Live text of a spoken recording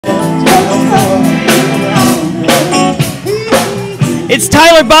It's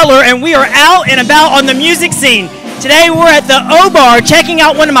Tyler Butler, and we are out and about on the music scene. Today we're at the O-Bar checking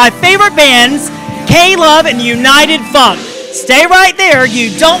out one of my favorite bands, K-Love and United Funk. Stay right there,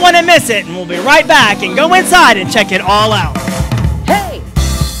 you don't want to miss it, and we'll be right back and go inside and check it all out. Hey,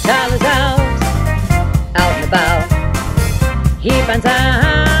 Tyler's out and about. He finds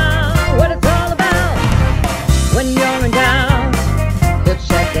out what it's all about. When you're in doubt, he'll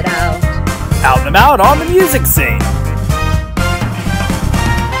check it out. Out and about on the music scene.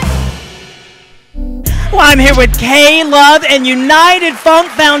 Well, I'm here with K-Love and United Funk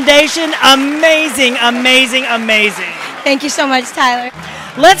Foundation. Amazing, amazing, amazing. Thank you so much, Tyler.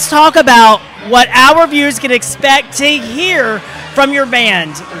 Let's talk about what our viewers can expect to hear from your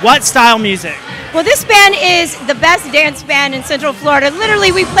band. What style music? Well, this band is the best dance band in Central Florida.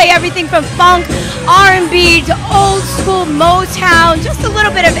 Literally, we play everything from funk, R&B, to old school Motown, just a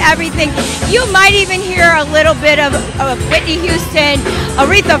little bit of everything. You might even hear a little bit of Whitney Houston,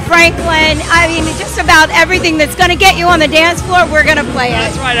 Aretha Franklin. I mean, just about everything that's going to get you on the dance floor, we're going to play it.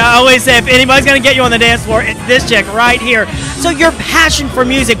 That's right. I always say if anybody's going to get you on the dance floor, it's this chick right here. So your passion for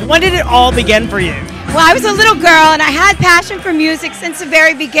music, when did it all begin for you? Well, I was a little girl and I had passion for music since the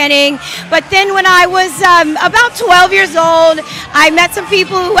very beginning. But then when I was about 12 years old, I met some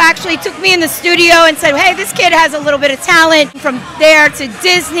people who actually took me in the studio and said, hey, this kid has a little bit of talent. From there to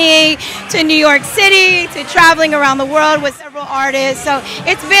Disney, to New York City, to traveling around the world with several artists. So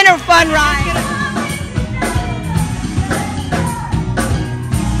it's been a fun ride.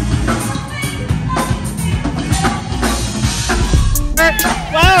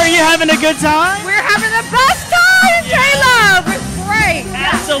 Wow, are you having a good time? We're having the best time, K-Love. It's great.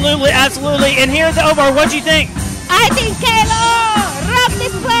 Absolutely, absolutely. And here at the O-Bar, what'd you think? I think K-Love rock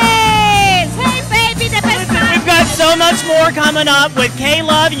this place. Hey, baby, the best time. We've got so much more coming up with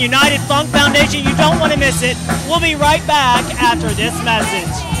K-Love and United Funk Foundation. You don't want to miss it. We'll be right back after this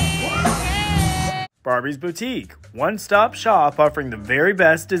message. Barbie's Boutique, one-stop shop offering the very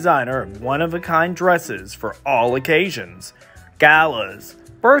best designer of one-of-a-kind dresses for all occasions. Galas,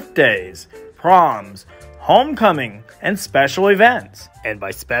 birthdays, proms, homecoming, and special events. And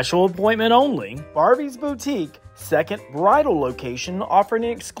by special appointment only, Barbie's Boutique, second bridal location, offering an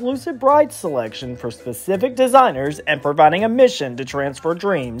exclusive bride selection for specific designers and providing a mission to transfer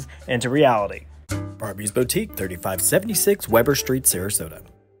dreams into reality. Barbie's Boutique, 3576 Weber Street, Sarasota.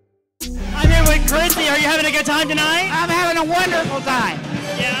 I'm here with Chrissy. Are you having a good time tonight? I'm having a wonderful time.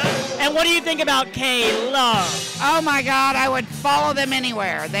 Yeah? And what do you think about K-Love? Oh my God, I would follow them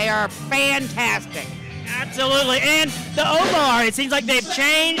anywhere. They are fantastic. Absolutely. And the O-Bar, it seems like they've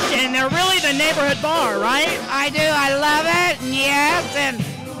changed and they're really the neighborhood bar, right? I do. I love it. Yes, and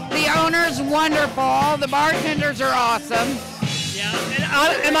the owner's wonderful. The bartenders are awesome. Yeah. And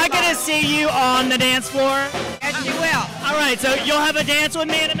am I going to see you on the dance floor? Yes, you will. All right, so you'll have a dance with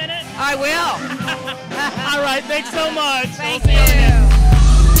me in a minute? I will. All right, thanks so much. Thank you.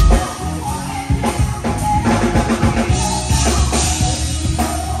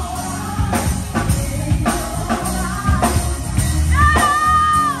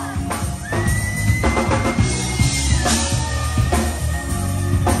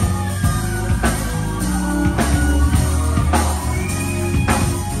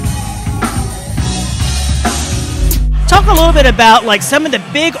 Talk a little bit about like some of the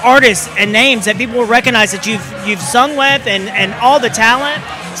big artists and names that people will recognize that you've sung with and all the talent.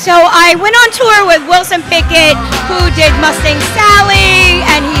 So I went on tour with Wilson Pickett, who did Mustang Sally,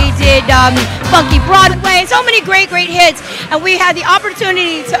 and he did Funky Broadway, so many great hits. And we had the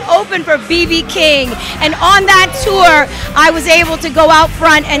opportunity to open for B.B. King. And on that tour, I was able to go out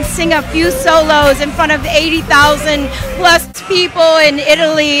front and sing a few solos in front of 80,000 plus people in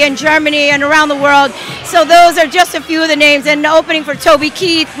Italy and Germany and around the world. So those are just a few of the names. And opening for Toby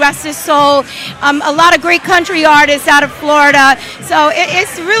Keith, rest his soul, a lot of great country artists out of Florida. So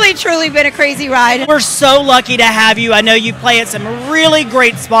it's really, truly been a crazy ride. We're so lucky to have you. I know you play at some really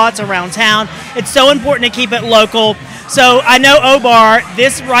great spots around town. It's so important to keep it local. So I know O-Bar,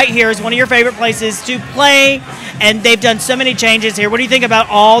 this right here is one of your favorite places to play, and they've done so many changes here. What do you think about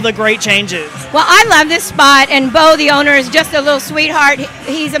all the great changes? Well, I love this spot, and Bo, the owner, is just a little sweetheart.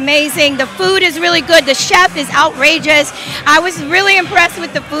 He's amazing. The food is really good. The chef is outrageous. I was really impressed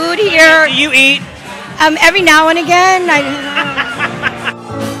with the food here. Do you eat? Every now and again.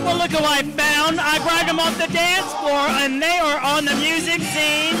 Well, look who I found. I brought them off the dance floor, and they are on the music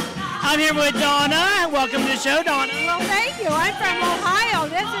scene. I'm here with Donna. Welcome to the show, Donna. Well, thank you. I'm from Ohio.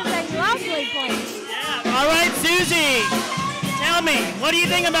 This is a lovely place. Yeah. All right, Susie, tell me, what do you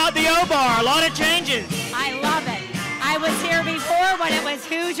think about the O-Bar? A lot of changes. I love it. I was here before when it was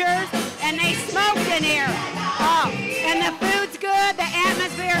Hoosiers, and they smoked in here. Oh, and the food's good. The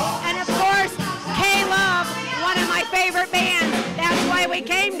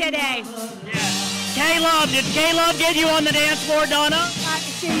K-Love. Did K-Love get you on the dance floor, Donna?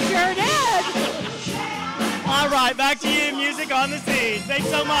 She sure did. All right, back to you. Music on the scene. Thanks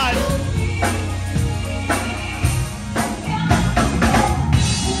so much.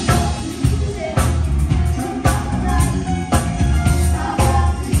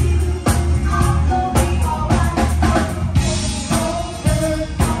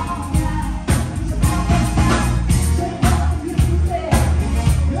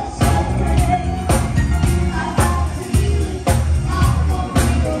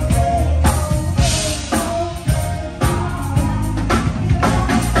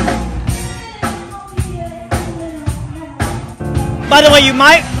 By the way, you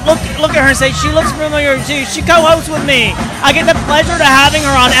might look at her and say, she looks familiar too. She co-hosts with me. I get the pleasure to having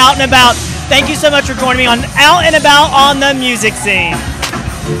her on Out and About. Thank you so much for joining me on Out and About on the music scene.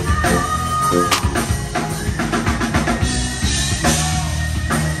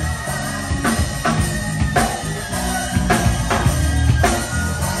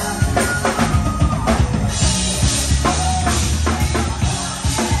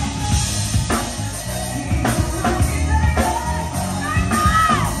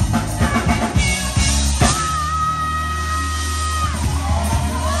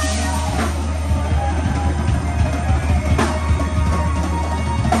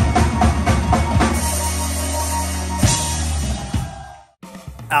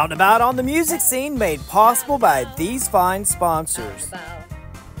 Out and About on the music scene made possible by these fine sponsors.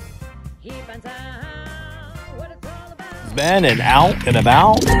 It's been an Out and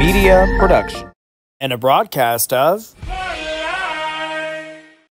About media production and a broadcast of